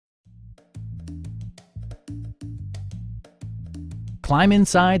Climb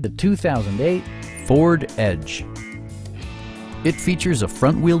inside the 2008 Ford Edge. It features a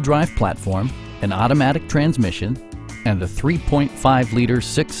front-wheel drive platform, an automatic transmission, and a 3.5-liter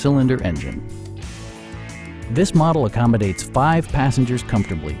six-cylinder engine. This model accommodates 5 passengers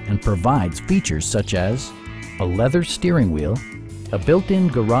comfortably and provides features such as a leather steering wheel, a built-in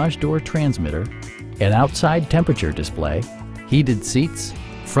garage door transmitter, an outside temperature display, heated seats,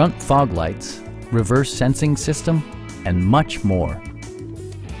 front fog lights, reverse sensing system, and much more.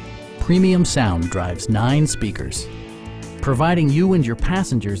 Premium sound drives 9 speakers, providing you and your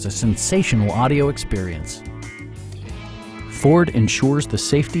passengers a sensational audio experience. Ford ensures the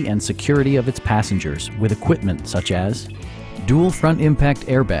safety and security of its passengers with equipment such as dual front impact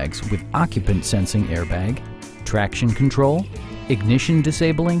airbags with occupant sensing airbag, traction control, ignition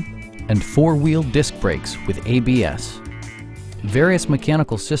disabling, and 4-wheel disc brakes with ABS. Various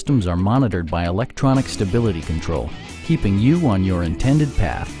mechanical systems are monitored by electronic stability control, keeping you on your intended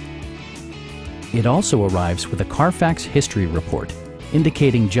path. It also arrives with a Carfax history report,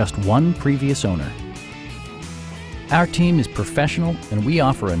 indicating just 1 previous owner. Our team is professional and we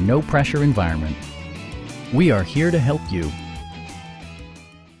offer a no-pressure environment. We are here to help you.